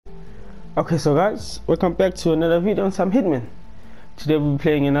Okay, so guys, welcome back to another video on some Hitman. Today we'll be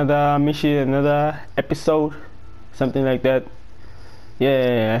playing another mission, another episode, something like that.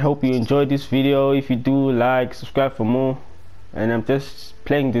 Yeah, I hope you enjoyed this video. If you do, like, subscribe for more. And I'm just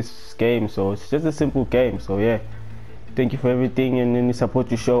playing this game, so it's just a simple game. So yeah, thank you for everything and any support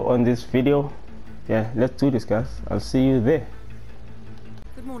you show on this video. Yeah, let's do this, guys. I'll see you there.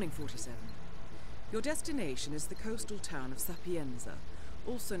 Good morning, 47. Your destination is the coastal town of Sapienza,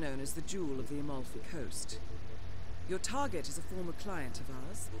 also known as the Jewel of the Amalfi Coast. Your target is a former client of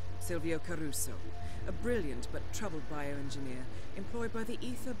ours, Silvio Caruso, a brilliant but troubled bioengineer employed by the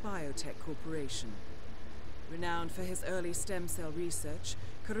Ether Biotech Corporation. Renowned for his early stem cell research,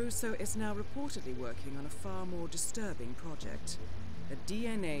 Caruso is now reportedly working on a far more disturbing project, a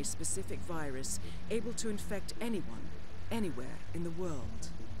DNA-specific virus able to infect anyone, anywhere in the world.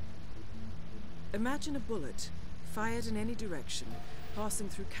 Imagine a bullet, fired in any direction, passing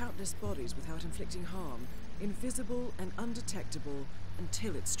through countless bodies without inflicting harm, invisible and undetectable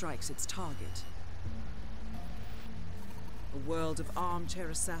until it strikes its target. A world of armchair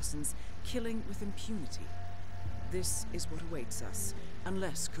assassins killing with impunity. This is what awaits us,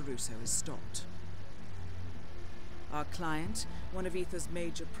 unless Caruso is stopped. Our client, one of Ether's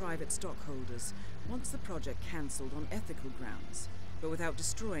major private stockholders, wants the project cancelled on ethical grounds, but without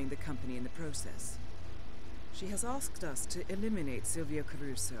destroying the company in the process. She has asked us to eliminate Silvio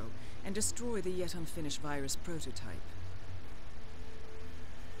Caruso and destroy the yet unfinished virus prototype.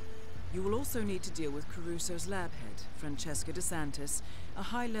 You will also need to deal with Caruso's lab head, Francesca DeSantis, a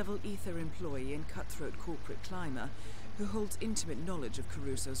high-level Ether employee and cutthroat corporate climber who holds intimate knowledge of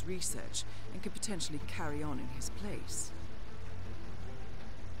Caruso's research and could potentially carry on in his place.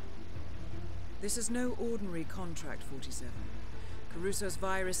 This is no ordinary contract, 47. Caruso's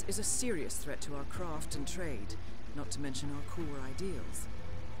virus is a serious threat to our craft and trade, not to mention our core ideals.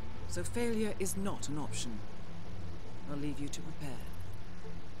 So failure is not an option. I'll leave you to prepare.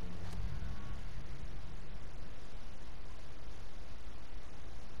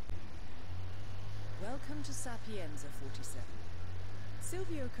 Welcome to Sapienza, 47.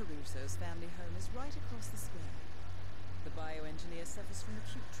 Silvio Caruso's family home is right across the square. The bioengineer suffers from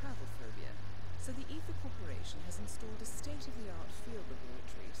acute travel phobia, so the Ether Corporation has installed a state-of-the-art field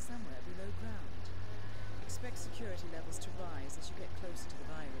laboratory somewhere below ground. Expect security levels to rise as you get closer to the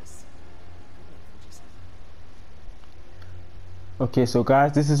virus. Good luck, 47. Okay, so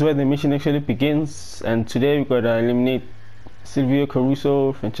guys, this is where the mission actually begins, and today we're gonna eliminate Silvio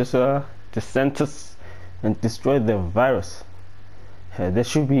Caruso, Francesca DeSantis, and destroy the virus. Yeah, that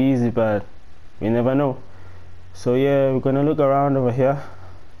should be easy, but we never know. So yeah, we're gonna look around over here.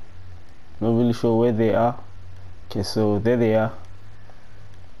 Not really sure where they are. Okay, so there they are.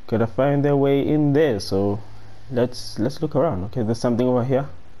 Gotta find their way in there. So let's look around. Okay, there's something over here.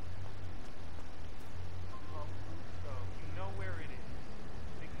 You know where it is.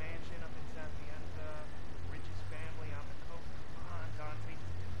 Big mansion up in Sapienza, richest family on the coast. Come on, Dante,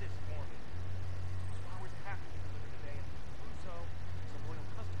 do this for me. Those flowers have to be delivered today, and Caruso is a loyal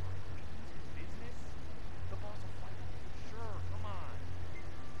customer. If we use his business, the boss will fight with you. Sure, come on.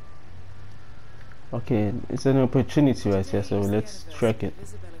 Okay, it's an opportunity right here, so let's track it.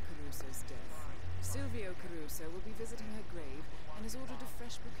 Isabella Caruso's death. Silvio Caruso will be visiting her grave and has ordered a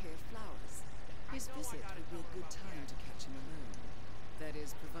fresh bouquet of flowers. His visit would be a good time to catch him alone. That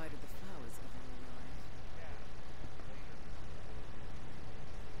is, provided the flowers ever arrive.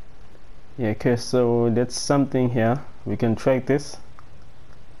 Yeah, okay, so that's something here. We can track this.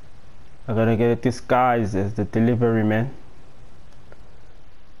 I gotta get it disguised as the delivery man.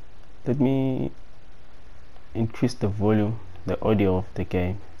 Let me increase the volume, the audio of the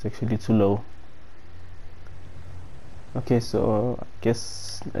game. It's actually too low. Okay, so I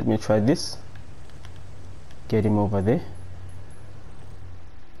guess let me try this. Get him over there.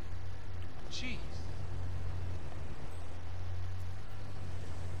 Jeez.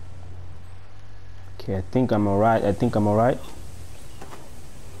 Okay, I think I'm alright.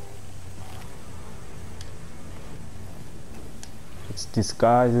 Let's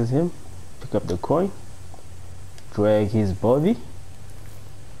disguise as him. Pick up the coin. Drag his body.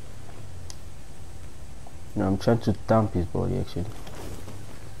 No, I'm trying to dump his body actually.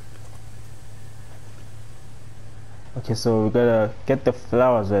 Okay, so we gotta get the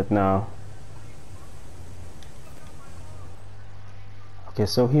flowers right now. Okay,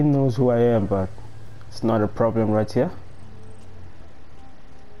 so he knows who I am, but it's not a problem right here.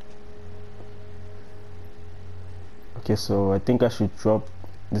 Okay, so I think I should drop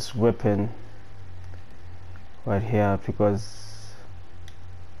this weapon right here because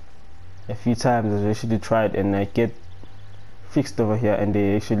a few times I've actually tried and I get fixed over here and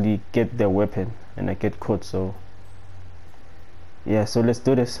they actually get their weapon and I get caught. So yeah, so let's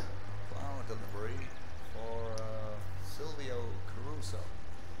do this. Flower delivery for Silvio Caruso.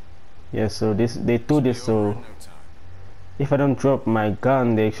 Yeah, so they do this so if I don't drop my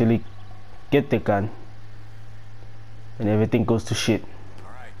gun, they actually get the gun and everything goes to shit.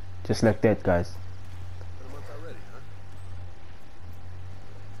 Alright. Just like that, guys. Already, huh?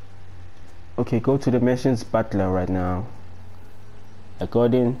 Okay, go to the missions butler right now. I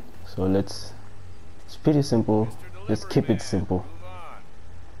got in, so it's pretty simple. Let's keep it simple.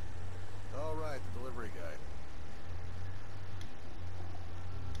 Alright, the delivery guy.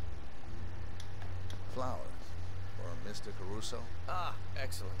 Flowers for Mr. Caruso. Ah,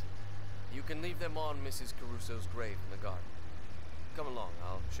 excellent. You can leave them on Mrs. Caruso's grave in the garden. Come along,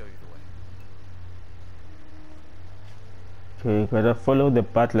 I'll show you the way. Okay, gotta follow the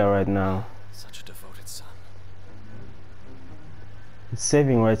butler right now. Such a devoted son.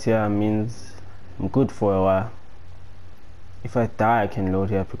 Saving right here means I'm good for a while. If I die, I can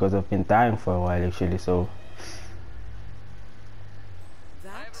load here because I've been dying for a while actually. So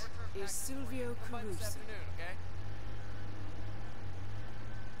That is Silvio Caruso.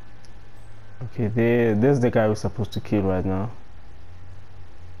 okay, there's the guy we're supposed to kill right now.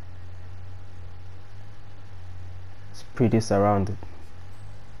 It's pretty surrounded.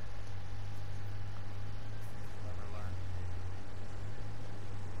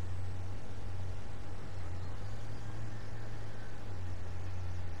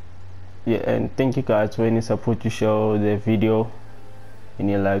 Yeah, and thank you guys for any support you show the video,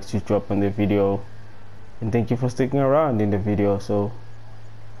 any likes you drop on the video, and thank you for sticking around in the video. So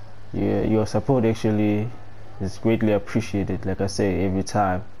yeah, your support actually is greatly appreciated, like I say every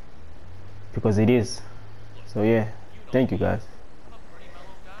time, because it is. So yeah, thank you guys.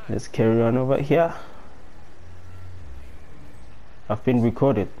 Let's carry on over here. I've been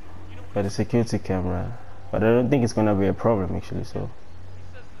recorded by the security camera, but I don't think it's gonna be a problem actually. So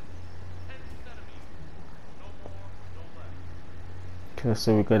okay,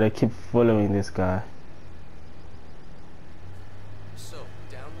 so we gotta keep following this guy. So,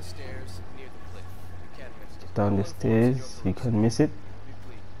 down the stairs near the cliff. You can't miss it. Down the stairs, you can miss it.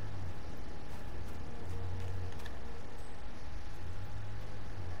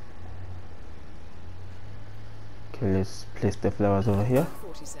 Okay, let's place the flowers over here.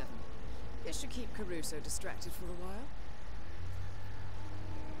 47. This should keep Caruso distracted for a while.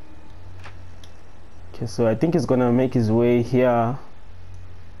 Okay, so I think he's gonna make his way here.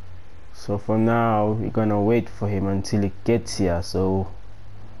 So for now, we're gonna wait for him until he gets here. So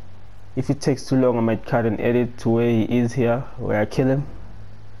if it takes too long, I might cut and edit to where he is here, where I kill him.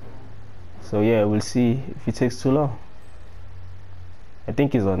 So yeah, we'll see if it takes too long. I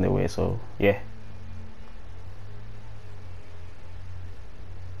think he's on the way, so yeah.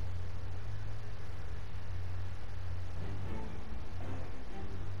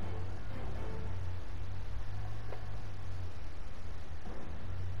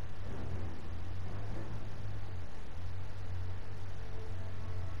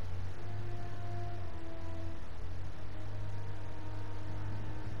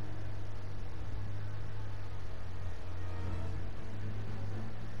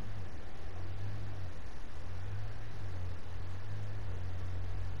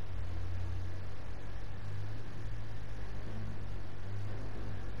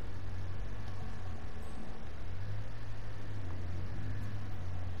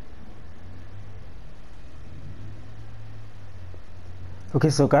 Okay,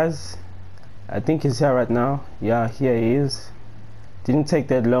 so guys, I think he's here right now. Yeah, here he is. Didn't take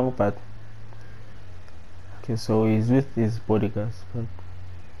that long, but okay, so he's with his bodyguards, but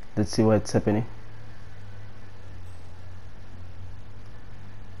let's see what's happening.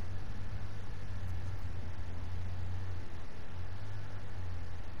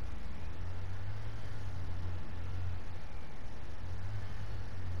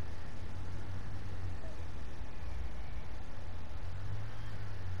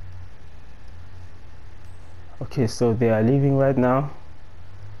 Okay, so they are leaving right now.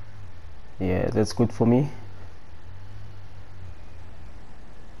 Yeah, that's good for me.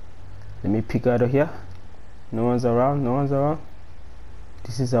 Let me pick out of here. No one's around, no one's around.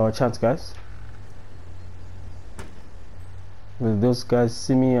 This is our chance, guys. Will those guys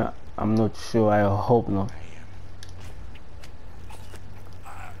see me? I'm not sure. I hope not.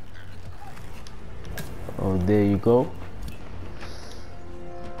 Oh, there you go.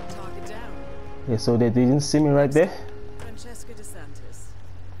 Target down. Yeah, so they didn't see me right there. Francesca DeSantis.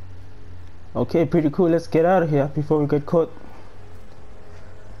 Okay, pretty cool. Let's get out of here before we get caught.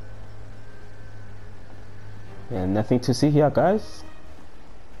 And nothing to see here, guys.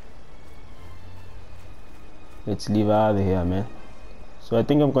 Let's leave out of here, man. So I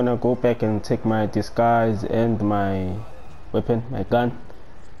think I'm gonna go back and take my disguise and my weapon, my gun,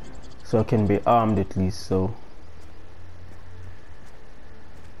 so I can be armed at least. So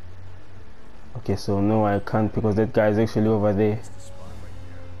okay, so no, I can't because that guy is actually over there.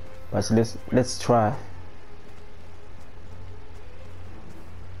 But let's try.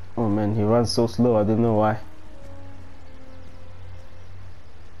 Oh man, he runs so slow, I don't know why.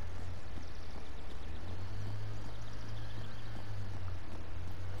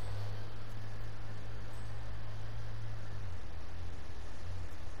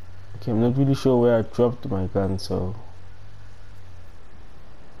 Okay, I'm not really sure where I dropped my gun, so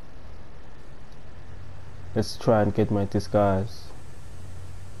let's try and get my disguise.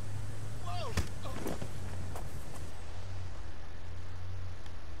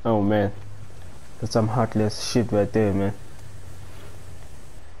 Oh man, that's some heartless shit right there, man.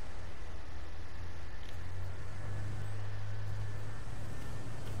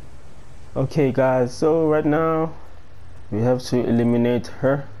 Okay guys, so right now we have to eliminate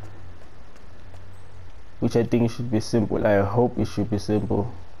her, which I think should be simple. I hope it should be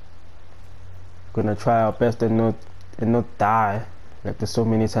simple. Gonna try our best and not die like there's so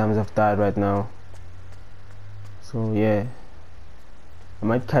many times I've died right now. So yeah, I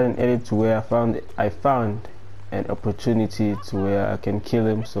might cut and edit to where I found an opportunity to where I can kill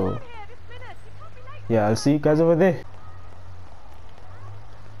him. So yeah, I'll see you guys over there.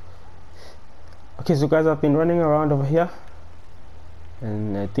 Okay, so guys, I've been running around over here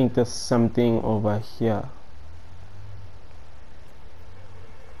and I think there's something over here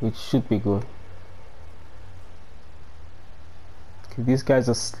which should be good. Okay, these guys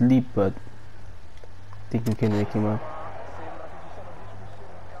are asleep, but I think we can wake him up.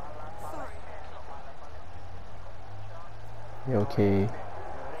 Yeah, okay,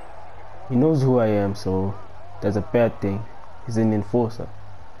 he knows who I am, so that's a bad thing. He's an enforcer,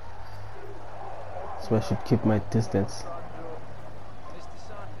 so I should keep my distance.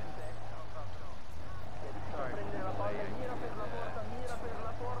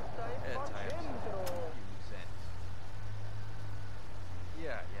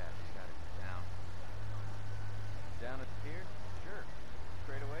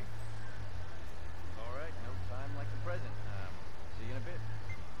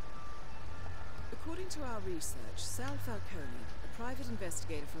 According to our research, Sal Falcone, a private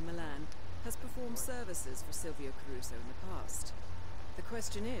investigator from Milan, has performed services for Silvio Caruso in the past. The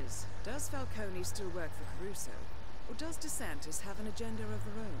question is, does Falcone still work for Caruso, or does DeSantis have an agenda of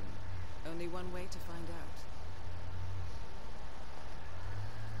their own? Only one way to find out.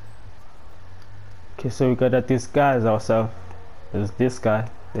 Okay, so we gotta disguise ourselves as this guy,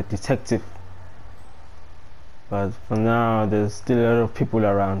 the detective. But for now, there's still a lot of people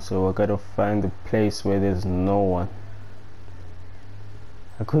around, so I gotta find a place where there's no one.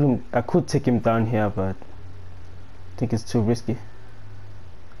 I could take him down here, but I think it's too risky.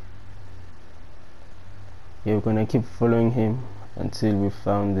 Yeah, we're gonna keep following him until we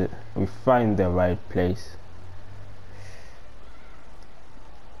find the right place.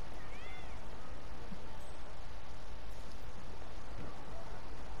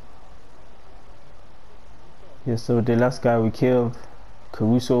 Yeah, so the last guy we killed,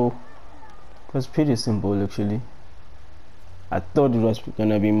 Caruso, was pretty simple actually. I thought it was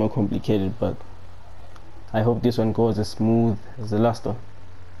gonna be more complicated, but I hope this one goes as smooth as the last one.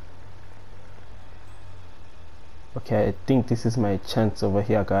 Okay, I think this is my chance over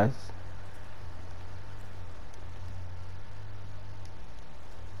here, guys.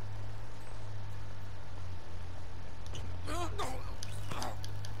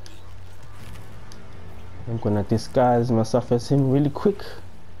 I'm gonna disguise myself as him really quick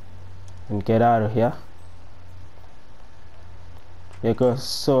and get out of here. There goes.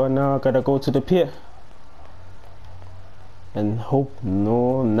 So now I gotta go to the pier and hope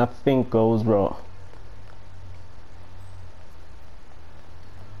nothing goes wrong.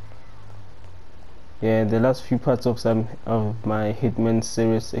 Yeah, the last few parts of my Hitman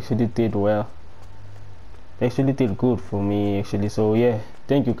series actually did well. They actually did good for me actually. So yeah,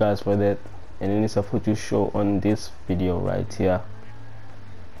 thank you guys for that, and any support you show on this video right here.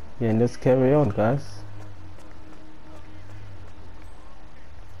 Yeah, let's carry on, guys.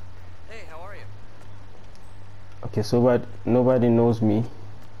 Hey, how are you? Okay, so but nobody knows me,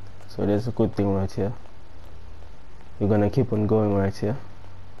 so that's a good thing right here. We're gonna keep on going right here.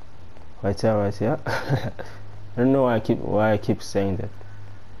 Right here. I don't know why I keep saying that.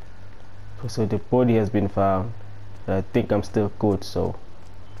 So the body has been found. I think I'm still good, so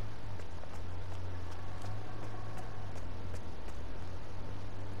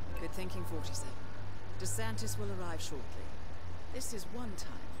Good thinking, 47. DeSantis will arrive shortly. This is one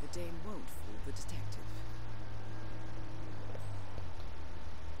time the Dane won't fool the detective.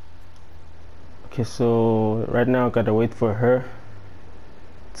 Okay, so right now I gotta wait for her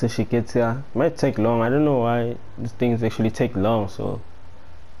till she gets here. Might take long. I don't know why these things actually take long, so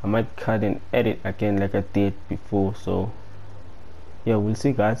I might cut and edit again like I did before. So yeah, we'll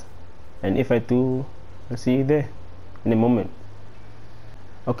see, guys, and if I do, I'll see you there in a moment.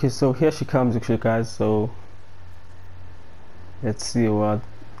 Okay, so here she comes actually, guys. So let's see what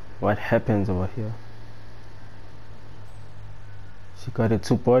happens over here. She got the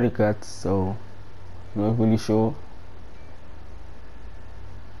 2 bodyguards, so I'm not really sure.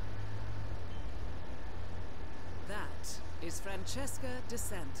 That is Francesca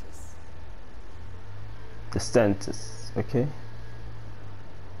DeSantis. DeSantis, okay.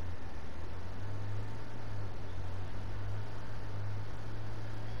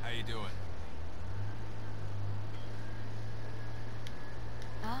 How you doing?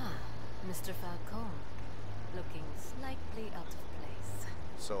 Ah, Mr. Falcone. Looking slightly out of place.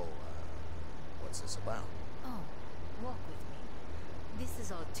 So, what's this about? Oh, walk with me. This is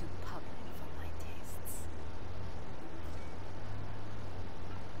all too public for my tastes.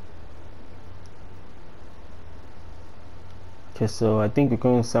 Okay, so I think we're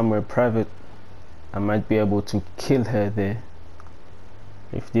going somewhere private. I might be able to kill her there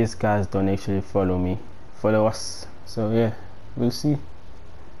if these guys don't actually follow us. So yeah, we'll see.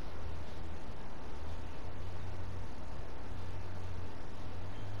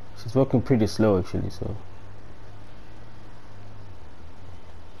 She's walking pretty slow actually, so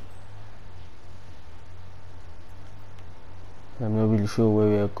I'm not really sure where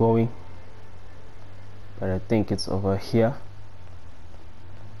we are going, but I think it's over here.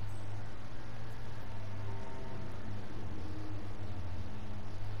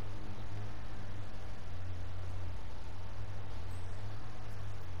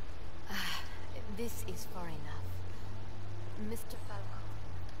 This is far enough. Mr. Falcone,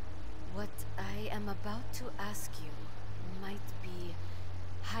 what I am about to ask you might be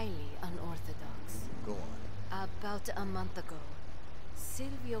highly unorthodox. Go on. About a month ago,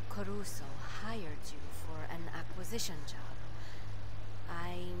 Silvio Caruso hired you for an acquisition job.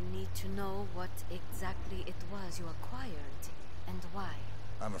 I need to know what exactly it was you acquired and why.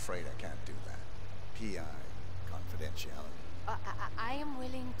 I'm afraid I can't do that. PI, confidentiality. I am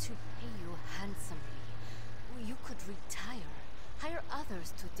willing to pay you handsomely. You could retire. Hire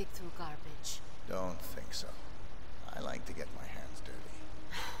others to dig through garbage. Don't think so. I like to get my hands dirty.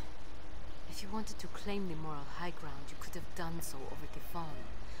 If you wanted to claim the moral high ground, you could have done so over the phone.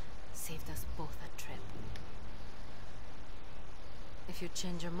 Saved us both a trip. If you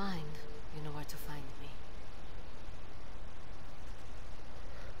change your mind, you know where to find me.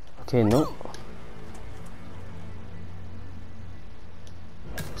 Okay, no.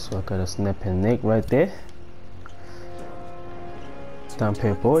 So I gotta snap her neck right there. Dump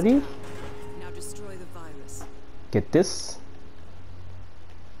her body. Now destroy the virus. Get this.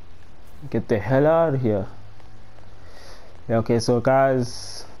 Get the hell out of here. Yeah, okay, so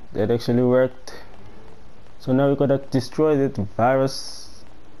guys, that actually worked. So now we gotta destroy the virus.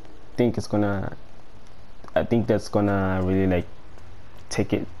 I think that's gonna really like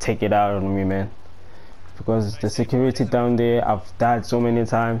take it out on me, man. Because the security down there, I've died so many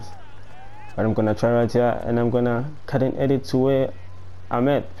times. But I'm gonna try right here, and I'm gonna cut and edit to where I'm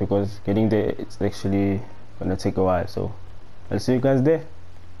at, because getting there, it's actually gonna take a while. So I'll see you guys there.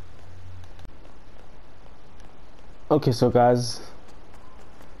 Okay, so guys,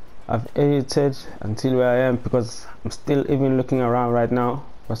 I've edited until where I am, because I'm still even looking around right now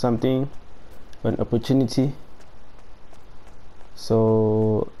for something, for an opportunity.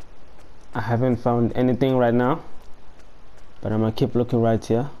 So I haven't found anything right now, but I'm gonna keep looking right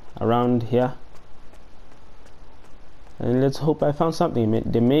here, around here, and let's hope I found something.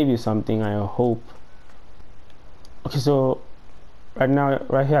 There may be something, I hope. Okay, so right now,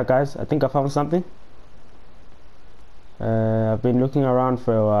 right here, guys, I think I found something. I've been looking around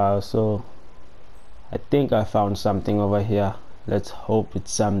for a while, so I think I found something over here. Let's hope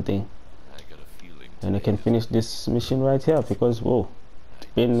it's something, and I can finish this mission right here, because whoa,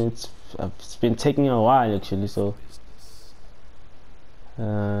 it's been taking a while actually. So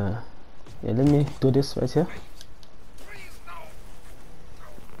yeah, let me do this right here.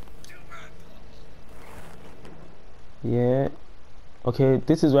 Yeah, okay,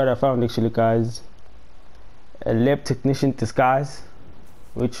 this is what I found actually, guys. A lab technician disguise,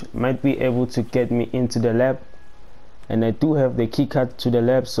 which might be able to get me into the lab, and I do have the key card to the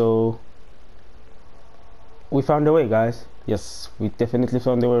lab, so we found a way, guys. Yes, we definitely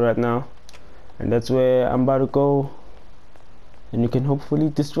found the way right now, and that's where I'm about to go, and you can hopefully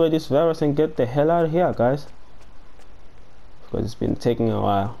destroy this virus and get the hell out of here, guys, because it's been taking a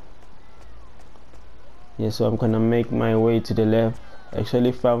while. Yeah, so I'm gonna make my way to the lab. I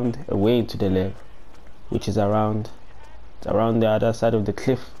actually found a way to the lab, which is around the other side of the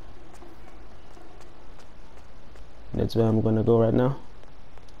cliff. That's where I'm gonna go right now.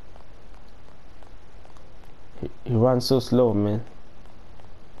 He runs so slow, man.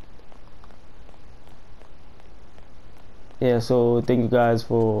 Yeah, so thank you guys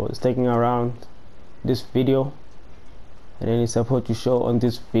for sticking around this video and any support you show on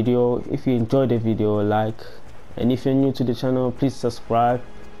this video. If you enjoyed the video, like, and if you're new to the channel, please subscribe.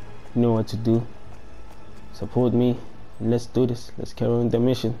 You know what to do. Support me. Let's do this. Let's carry on the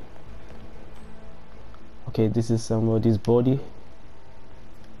mission. Okay, this is somebody's body.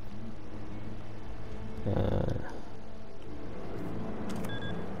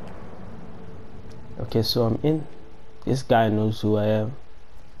 Okay, so I'm in. This guy knows who I am,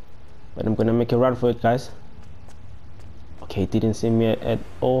 but I'm gonna make a run for it, guys. Okay, didn't see me at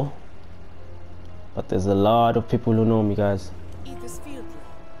all, but there's a lot of people who know me, guys. Ether's field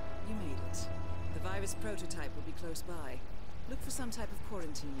lab. You made it. The virus prototype will be close by. Look for some type of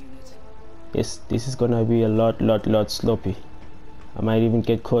quarantine unit. Yes, this is gonna be a lot sloppy. I might even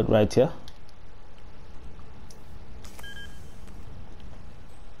get caught right here.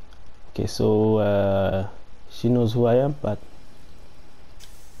 Okay, so she knows who I am, but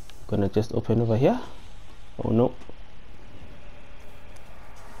I'm gonna just open over here. Oh no.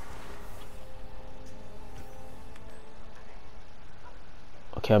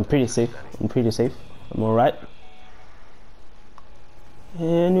 Okay, I'm pretty safe. I'm alright.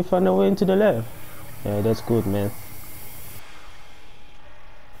 And we found our way into the lab. Yeah, that's good, man.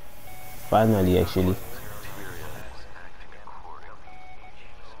 Finally, actually.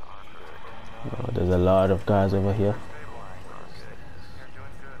 Oh, there's a lot of guys over here.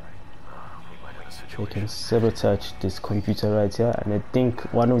 We can sabotage this computer right here, and I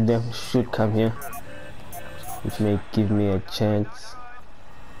think one of them should come here, which may give me a chance.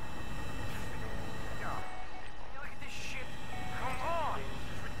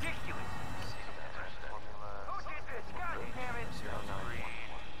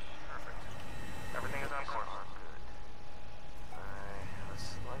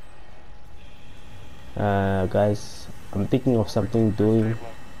 Guys, I'm thinking of something doing.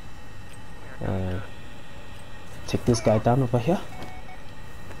 Take this guy down over here.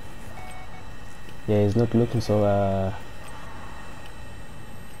 Yeah, he's not looking, so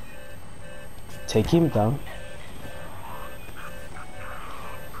take him down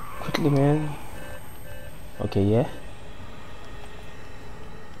quickly, man. Okay, yeah.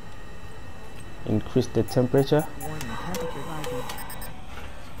 Increase the temperature.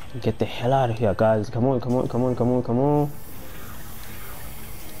 Get the hell out of here, guys. Come on.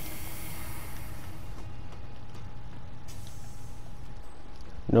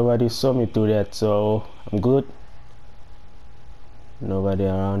 Nobody saw me do that, so I'm good. Nobody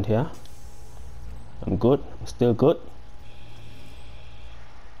around here. I'm good. I'm still good.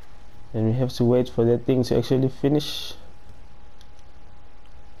 And we have to wait for that thing to actually finish.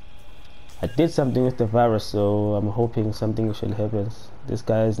 I did something with the virus, so I'm hoping something actually happens. This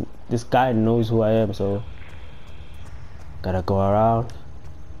guy knows who I am, so gotta go around.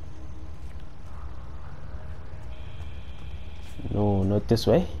 No, not this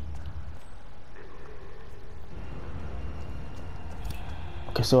way.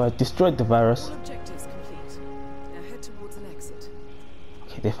 Okay, so I destroyed the virus. All objectives complete. Now head towards an exit.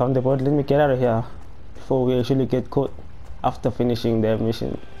 Okay, they found the body. Let me get out of here before we actually get caught after finishing their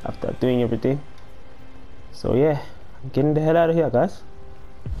mission, after doing everything. So yeah, I'm getting the hell out of here, guys.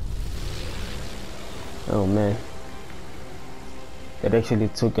 Oh man, that actually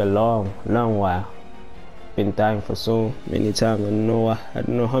took a long while. Been dying for so many times. I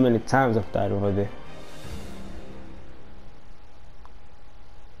don't know how many times I've died over there.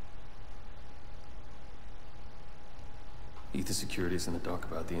 Ether Security's in the dark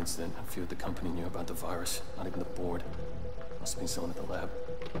about the incident. A few at the company knew about the virus. Not even the board. Must have been someone at the lab.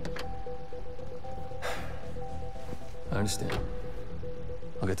 I understand.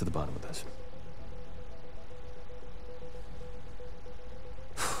 I'll get to the bottom of this.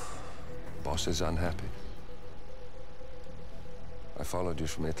 Boss is unhappy. I followed you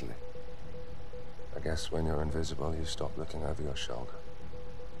from Italy. I guess when you're invisible, you stop looking over your shoulder.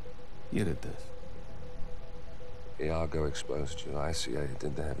 You did this. Iago exposed you. ICA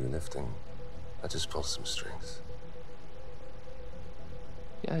did the heavy lifting. I just pulled some strings.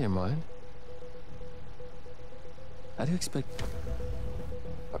 Yeah, you're mine. How do you expect...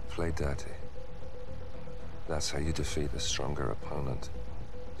 I play dirty. That's how you defeat a stronger opponent.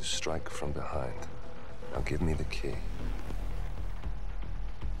 You strike from behind. Now give me the key.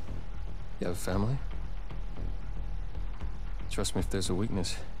 You have a family? Trust me, if there's a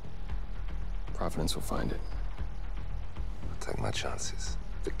weakness, Providence will find it. I'll take my chances.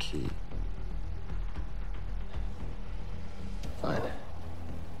 The key. Fine.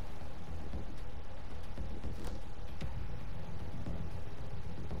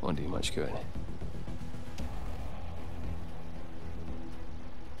 Won't do you much good.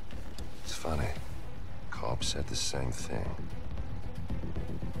 It's funny. Cobb said the same thing.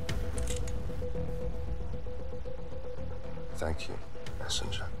 Thank you,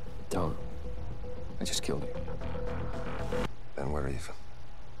 messenger. Don't. I just killed you. Then we're even.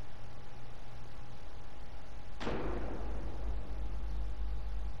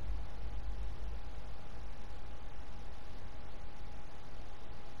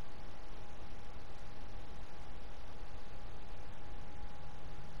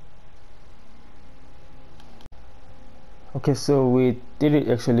 Okay, so we did it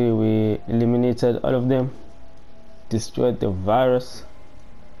actually. We eliminated all of them, destroyed the virus,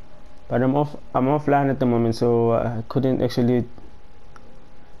 but I'm offline at the moment, so I couldn't actually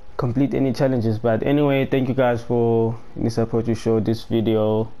complete any challenges. But anyway, thank you guys for the support you showed this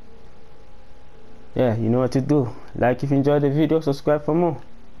video. Yeah, you know what to do. Like if you enjoyed the video, subscribe for more,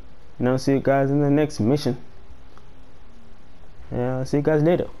 and I'll see you guys in the next mission. Yeah, I'll see you guys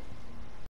later.